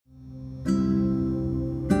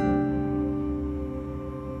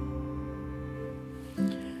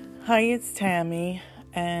Hi, it's Tammy,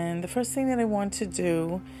 and the first thing that I want to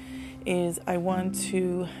do is I want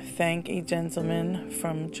to thank a gentleman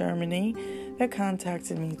from Germany that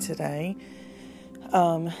contacted me today,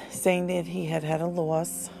 saying that he had a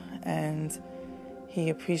loss and he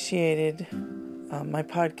appreciated my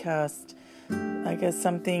podcast. I guess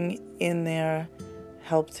something in there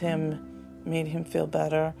helped him, made him feel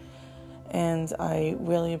better, and I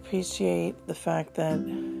really appreciate the fact that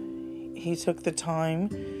he took the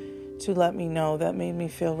time to let me know. That made me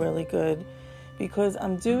feel really good, because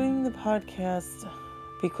I'm doing the podcast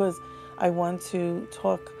because I want to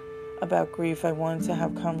talk about grief. I want to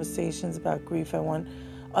have conversations about grief. I want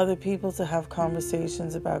other people to have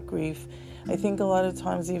conversations about grief. I think a lot of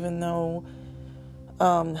times, even though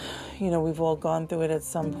we've all gone through it at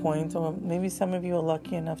some point, or maybe some of you are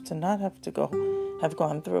lucky enough to not have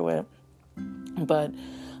gone through it, but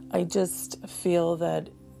I just feel that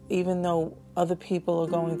even though other people are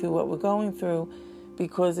going through what we're going through,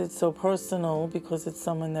 because it's so personal, because it's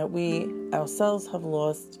someone that we ourselves have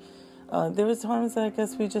lost, there are times that I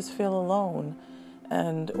guess we just feel alone,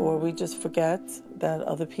 or we just forget that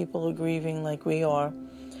other people are grieving like we are.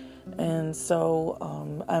 And so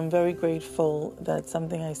I'm very grateful that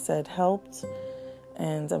something I said helped,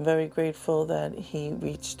 and I'm very grateful that he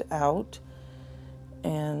reached out,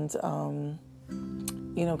 and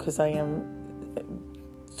because I am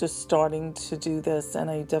just starting to do this, and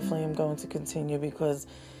I definitely am going to continue because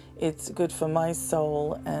it's good for my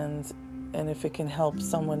soul, and if it can help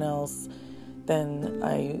someone else, then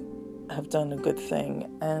I have done a good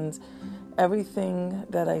thing. And everything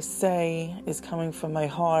that I say is coming from my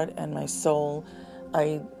heart and my soul.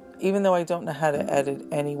 Even though I don't know how to edit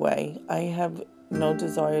anyway, I have no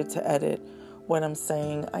desire to edit what I'm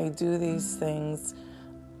saying. I do these things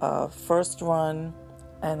first run,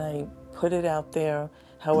 and I put it out there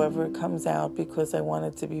however it comes out, because I want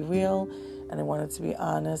it to be real and I want it to be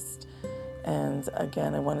honest. And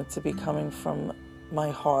again, I want it to be coming from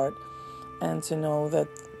my heart, and to know that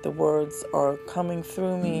the words are coming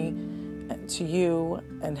through me to you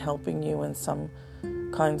and helping you in some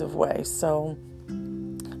kind of way. So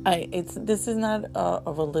this is not a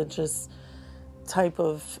religious type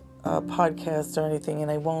of podcast or anything,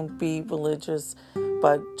 and I won't be religious,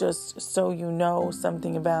 but just so you know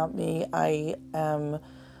something about me, I am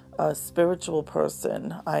a spiritual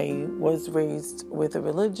person. I was raised with a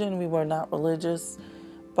religion. We were not religious,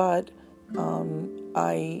 but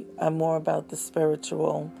I am more about the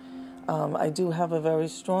spiritual. I do have a very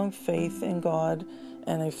strong faith in God,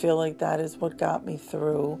 and I feel like that is what got me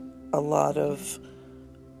through a lot of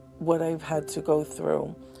what I've had to go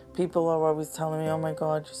through. People are always telling me, oh my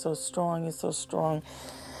God, you're so strong, you're so strong.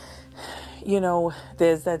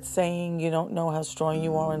 There's that saying, you don't know how strong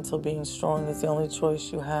you are until being strong is the only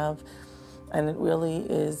choice you have. And it really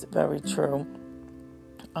is very true.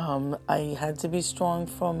 I had to be strong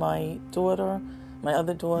for my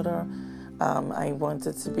other daughter. I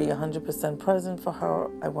wanted to be 100% present for her.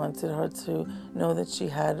 I wanted her to know that she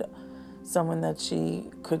had someone that she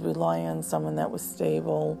could rely on, someone that was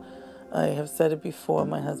stable. I have said it before,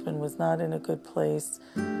 my husband was not in a good place.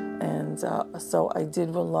 And so I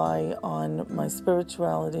did rely on my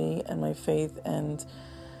spirituality and my faith. And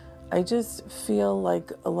I just feel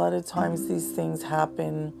like a lot of times these things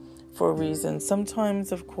happen for a reason.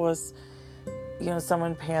 Sometimes, of course,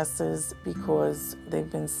 someone passes because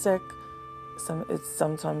they've been sick.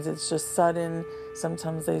 Sometimes it's just sudden.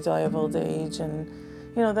 Sometimes they die of old age. And,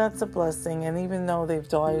 that's a blessing. And even though they've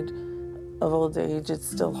died of old age, it's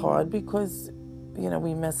still hard because,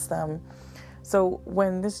 we miss them. So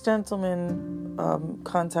when this gentleman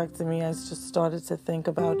contacted me, I just started to think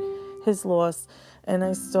about his loss, and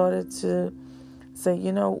I started to say,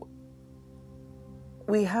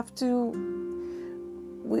 we have to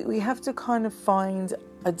kind of find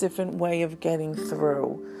a different way of getting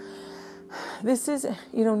through. This is,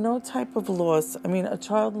 no type of loss. I mean, a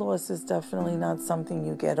child loss is definitely not something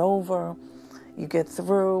you get over, you get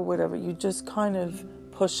through, whatever. You just kind of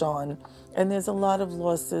push on. And there's a lot of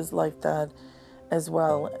losses like that as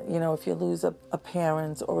well. If you lose a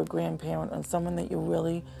parent or a grandparent or someone that you're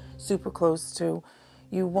really super close to,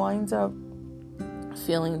 you wind up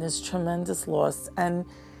feeling this tremendous loss. And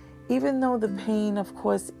even though the pain, of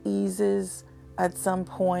course, eases at some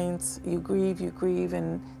point, you grieve,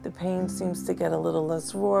 and the pain seems to get a little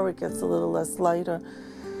less raw, it gets a little less lighter.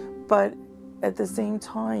 But at the same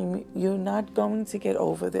time, you're not going to get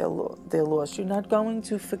over their loss. You're not going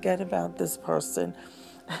to forget about this person.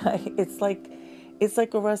 It's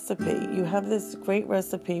like a recipe. You have this great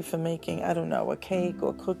recipe for making, I don't know, a cake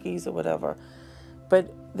or cookies or whatever.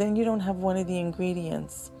 But then you don't have one of the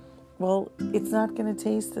ingredients. well, it's not going to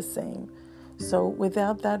taste the same. So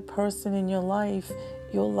without that person in your life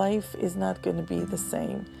is not going to be the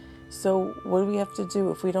same. So what do we have to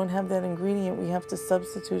do? If we don't have that ingredient, we have to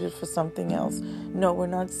substitute it for something else. No, we're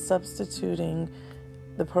not substituting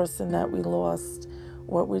the person that we lost.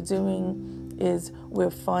 What we're doing is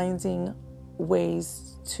we're finding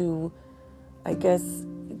ways to, I guess,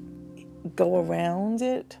 go around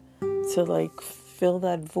it, to like fill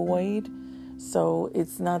that void. So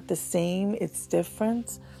it's not the same, it's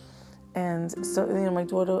different. And so, my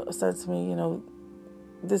daughter said to me,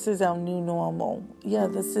 this is our new normal. Yeah,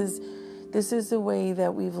 this is the way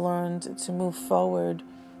that we've learned to move forward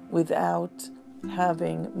without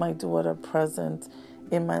having my daughter present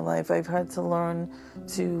in my life. I've had to learn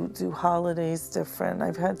to do holidays different.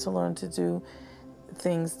 I've had to learn to do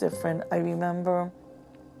things different. I remember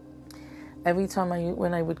every time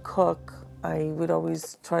when I would cook, I would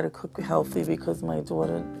always try to cook healthy because my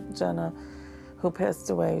daughter, Jenna, who passed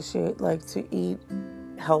away, she liked to eat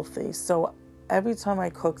healthy. So every time I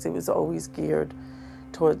cooked, it was always geared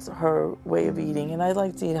towards her way of eating. And I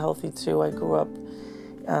like to eat healthy too. I grew up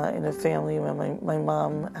in a family where my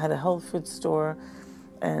mom had a health food store,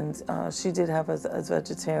 and she did have us as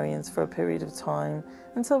vegetarians for a period of time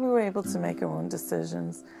until we were able to make our own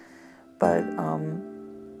decisions. But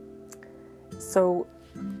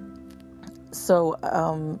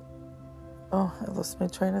I lost my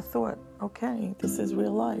train of thought. Okay, this is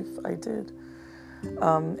real life. I did.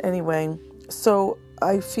 Anyway, so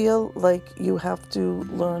I feel like you have to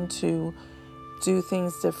learn to do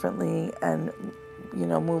things differently and,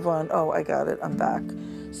 move on. Oh, I got it. I'm back.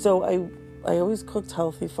 So I always cooked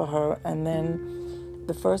healthy for her. And then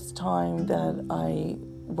the first time that I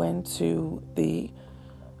went to the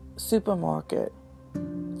supermarket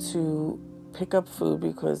to pick up food,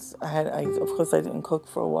 because of course I didn't cook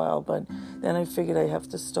for a while, but then I figured I have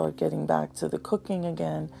to start getting back to the cooking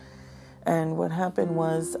again. And what happened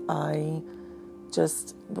was I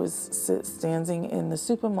just was standing in the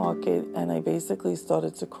supermarket, and I basically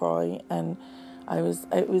started to cry, and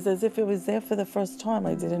it was as if it was there for the first time.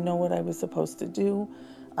 I didn't know what I was supposed to do.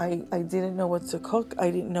 I didn't know what to cook.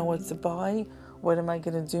 I didn't know what to buy. What am I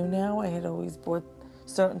going to do now? I had always bought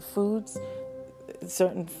certain foods.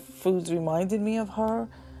 Certain foods reminded me of her,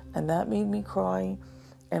 and that made me cry.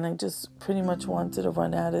 And I just pretty much wanted to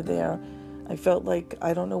run out of there. I felt like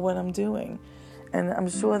I don't know what I'm doing. And I'm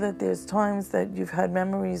sure that there's times that you've had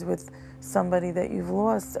memories with somebody that you've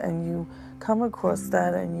lost, and you come across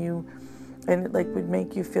that, and it like would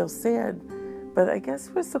make you feel sad. But I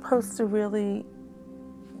guess we're supposed to really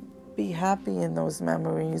be happy in those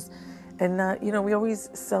memories. And not, we always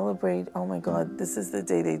celebrate, oh my God, this is the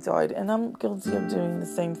day they died. And I'm guilty of doing the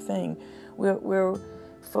same thing. We're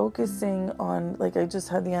focusing on, like, I just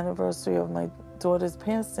had the anniversary of my daughter's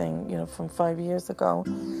passing, from 5 years ago.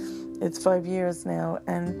 It's 5 years now.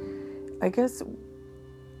 And I guess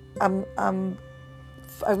I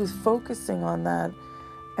was focusing on that.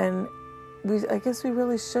 And I guess we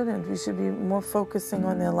really shouldn't. We should be more focusing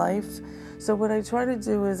on their life. So what I try to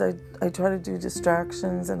do is I try to do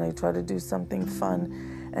distractions, and I try to do something fun,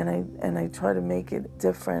 and I try to make it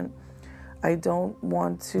different. I certainly don't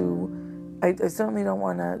want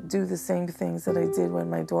to do the same things that I did when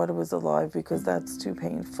my daughter was alive, because that's too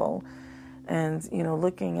painful. And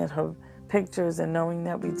looking at her pictures and knowing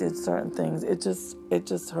that we did certain things, it just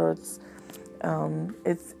hurts.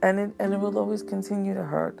 It will always continue to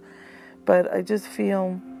hurt. But I just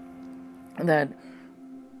feel that,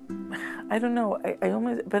 I don't know, I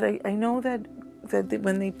know that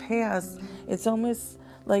when they pass, it's almost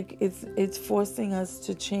like it's forcing us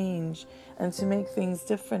to change and to make things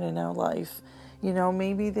different in our life.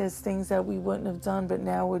 Maybe there's things that we wouldn't have done, but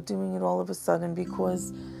now we're doing it all of a sudden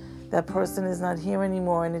because that person is not here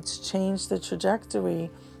anymore, and it's changed the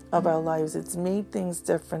trajectory of our lives. It's made things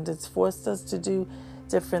different. It's forced us to do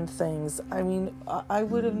different things. I mean, I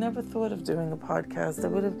would have never thought of doing a podcast. I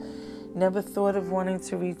would have never thought of wanting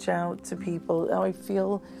to reach out to people. Now I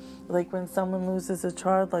feel like when someone loses a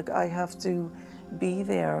child, like I have to be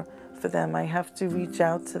there for them. I have to reach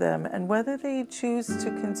out to them. And whether they choose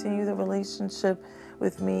to continue the relationship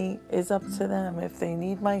with me is up to them. If they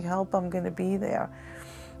need my help, I'm going to be there.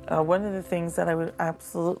 One of the things that I would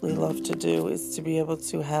absolutely love to do is to be able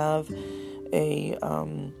to have a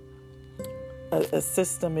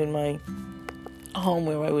system in my home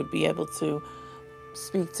where I would be able to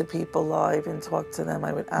speak to people live and talk to them.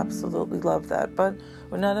 I would absolutely love that. But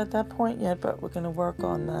we're not at that point yet, but we're going to work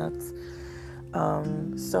on that.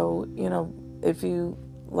 So, if you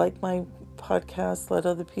like my podcast, let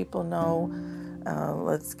other people know.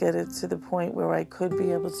 Let's get it to the point where I could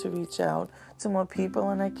be able to reach out to more people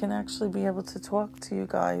and I can actually be able to talk to you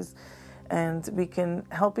guys and we can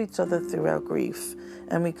help each other through our grief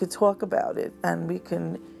and we could talk about it and we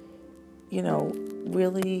can,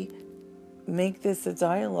 really make this a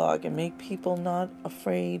dialogue and make people not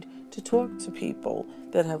afraid to talk to people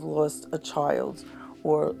that have lost a child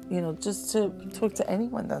or, just to talk to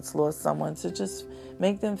anyone that's lost someone, to just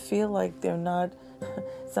make them feel like they're not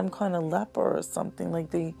some kind of leper or something,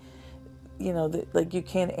 like like you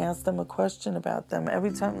can't ask them a question about them.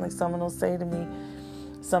 Every time, like someone will say to me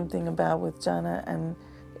something about with Jenna and,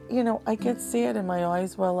 I get sad and my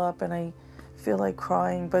eyes well up and I feel like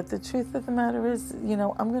crying, but the truth of the matter is,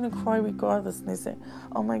 I'm going to cry regardless. And they say,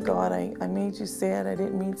 oh my God, I made you sad. I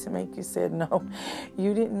didn't mean to make you sad. No,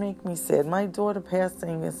 you didn't make me sad. My daughter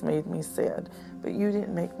passing has made me sad, but you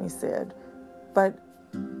didn't make me sad. But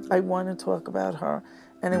I want to talk about her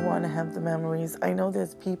and I want to have the memories. I know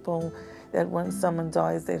there's people that when someone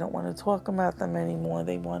dies, they don't want to talk about them anymore.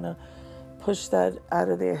 They want to push that out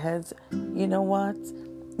of their heads. You know what?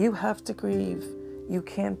 You have to grieve. You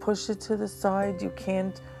can't push it to the side. You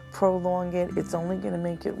can't prolong it. It's only going to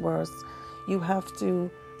make it worse. You have to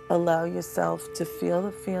allow yourself to feel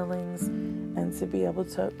the feelings and to be able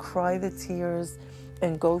to cry the tears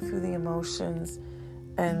and go through the emotions.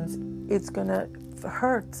 And it's going to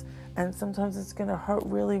hurt. And sometimes it's going to hurt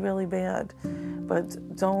really, really bad.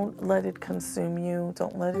 But don't let it consume you.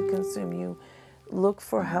 Don't let it consume you. Look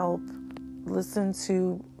for help. Listen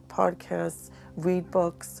to podcasts. Read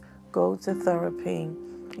books. Go to therapy.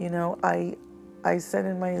 I said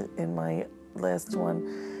in my last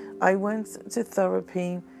one, I went to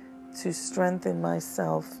therapy to strengthen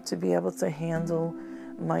myself, to be able to handle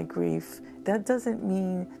my grief. That doesn't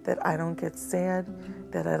mean that I don't get sad,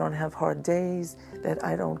 that I don't have hard days, that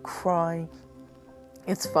I don't cry.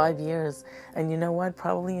 It's 5 years. And you know what?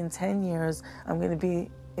 Probably in 10 years, I'm going to be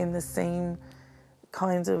in the same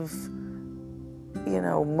kind of,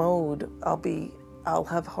 mode. I'll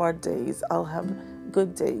have hard days. I'll have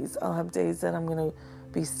good days. I'll have days that I'm going to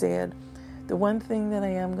be sad. The one thing that I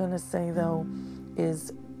am going to say, though,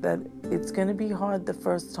 is that it's going to be hard the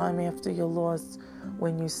first time after your loss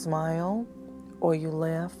when you smile or you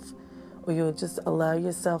laugh or you just allow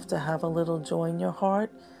yourself to have a little joy in your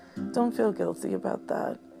heart. Don't feel guilty about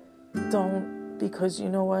that. Don't, because you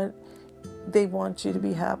know what? They want you to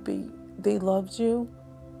be happy. They loved you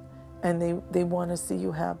and they want to see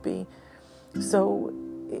you happy. So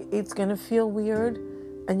it's going to feel weird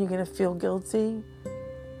and you're going to feel guilty,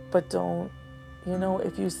 but don't,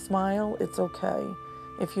 if you smile, it's okay.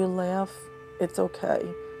 If you laugh, it's okay.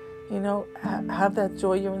 Have that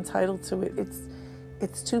joy. You're entitled to it.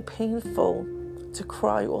 It's too painful to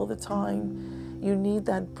cry all the time. You need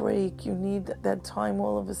that break. You need that time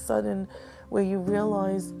all of a sudden where you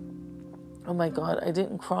realize, oh my God, I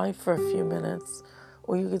didn't cry for a few minutes.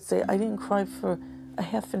 Or you could say, I didn't cry for a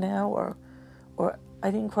half an hour. Or I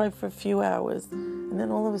didn't cry for a few hours. And then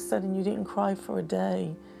all of a sudden you didn't cry for a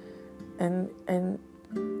day. And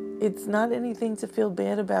it's not anything to feel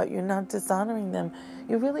bad about. You're not dishonoring them.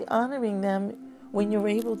 You're really honoring them when you're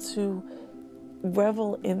able to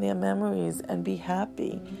revel in their memories and be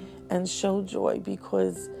happy and show joy,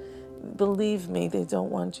 because believe me, they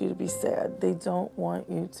don't want you to be sad. They don't want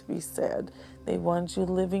you to be sad. They want you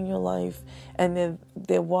living your life, and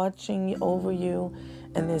they're watching over you,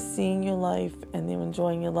 and they're seeing your life, and they're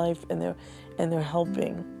enjoying your life, and they're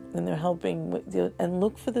helping with you. And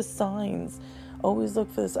look for the signs. Always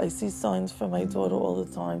look for this. I see signs for my daughter all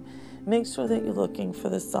the time. Make sure that you're looking for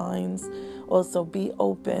the signs. Also, be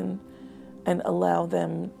open and allow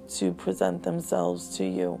them to present themselves to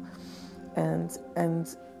you. And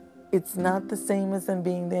it's not the same as them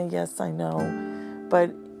being there. Yes, I know.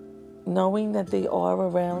 But knowing that they are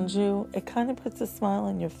around you, it kind of puts a smile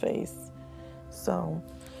on your face. So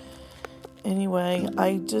anyway,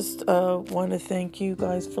 I just want to thank you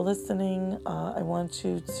guys for listening. I want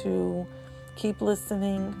you to keep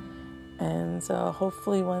listening. And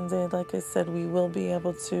hopefully one day, like I said, we will be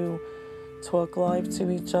able to talk live to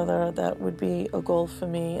each other. That would be a goal for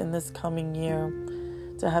me in this coming year,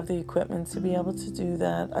 to have the equipment to be able to do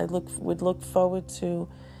that. I would look forward to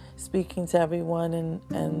speaking to everyone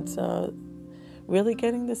and really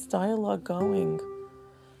getting this dialogue going.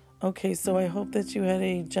 Okay, so I hope that you had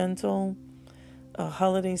a gentle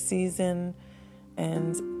holiday season,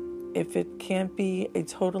 and if it can't be a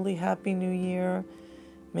totally happy new year,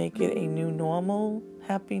 make it a new normal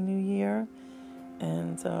happy new year,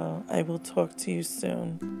 and I will talk to you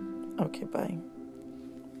soon. Okay, bye.